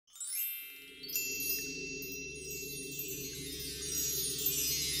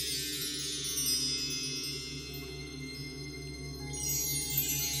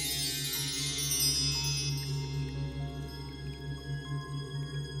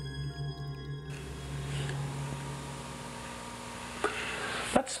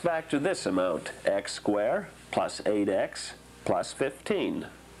Let's factor this amount, x squared plus 8x plus 15.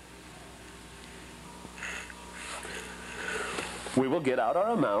 We will get out our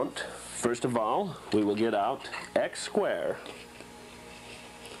amount. First of all, we will get out x squared.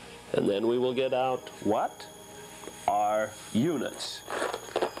 And then we will get out what? Our units.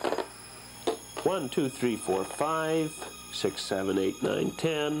 1, 2, 3, 4, 5, 6, 7, 8, 9,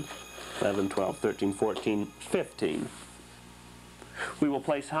 10, 11, 12, 13, 14, 15. We will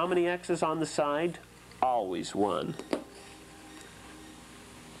place how many x's on the side? Always 1.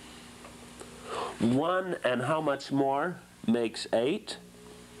 1 and how much more makes 8?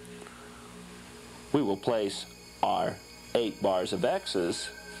 We will place our 8 bars of x's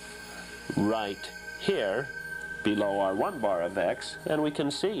right here below our 1 bar of x, and we can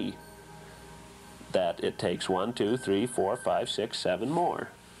see that it takes 1, 2, 3, 4, 5, 6, 7 more.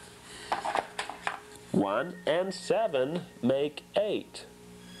 1 and 7 make 8.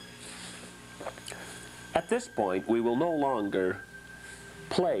 At this point, we will no longer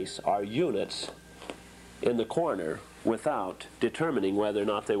place our units in the corner without determining whether or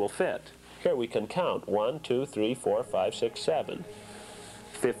not they will fit. Here we can count 1, 2, 3, 4, 5, 6, 7.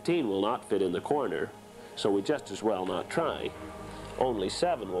 15 will not fit in the corner, so we just as well not try. Only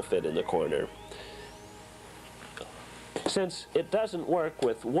 7 will fit in the corner. Since it doesn't work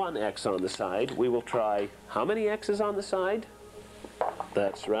with 1 x on the side, we will try how many x's on the side?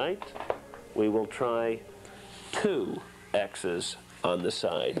 That's right. We will try 2 x's on the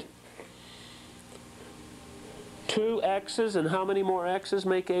side. 2 x's, and how many more x's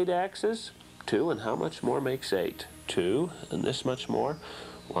make 8 x's? 2, and how much more makes 8? 2, and this much more.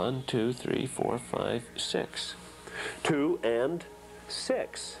 1, 2, 3, 4, 5, 6. 2 and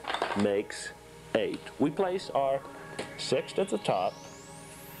 6 makes 8. We place our 6th at the top.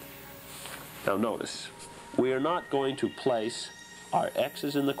 Now notice, we are not going to place our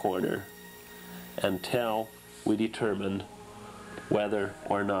x's in the corner until we determine whether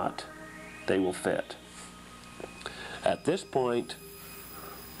or not they will fit. At this point,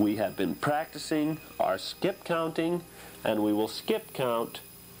 we have been practicing our skip counting, and we will skip count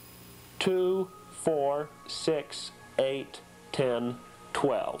 2, 4, 6, 8, 10,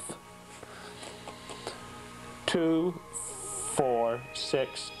 12. 2, 4,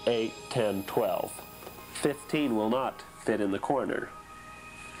 6, 8, 10, 12. 15 will not fit in the corner.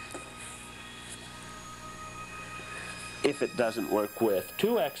 If it doesn't work with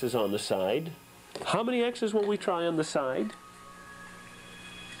 2 x's on the side, how many x's will we try on the side?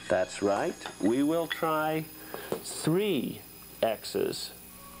 That's right, we will try 3 x's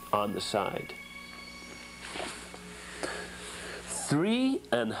on the side. 3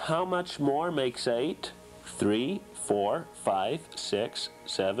 and how much more makes 8? 3, 4, 5, 6,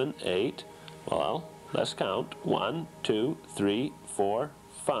 7, 8. Well, let's count. 1, 2, 3, 4,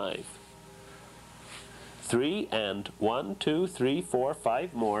 5. 3 and 1, 2, 3, 4,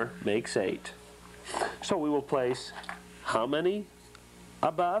 5 more makes 8. So we will place how many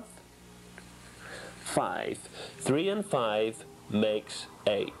above? 5. 3 and 5 makes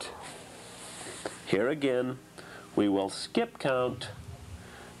 8. Here again, we will skip count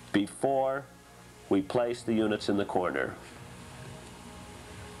before we place the units in the corner.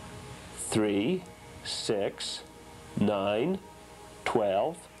 3, 6, 9,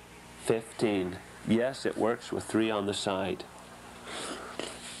 12, 15. Yes, it works with 3 on the side.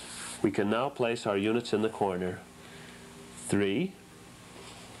 We can now place our units in the corner. 3,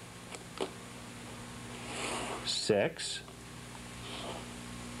 6,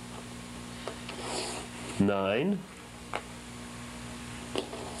 9,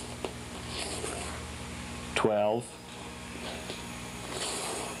 12,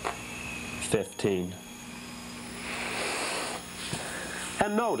 15.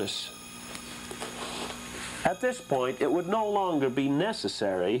 And notice, at this point, it would no longer be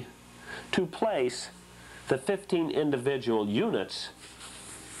necessary to place the 15 individual units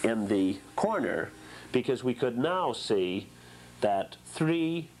in the corner, because we could now see that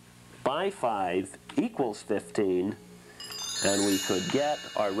 3 by 5 equals 15, and we could get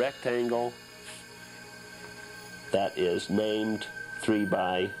our rectangle that is named 3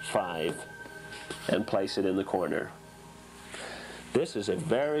 by 5 and place it in the corner. This is a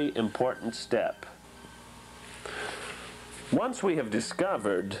very important step. Once we have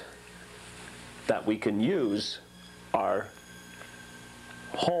discovered that we can use our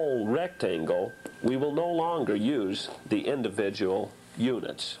whole rectangle, we will no longer use the individual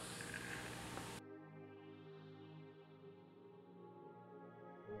units.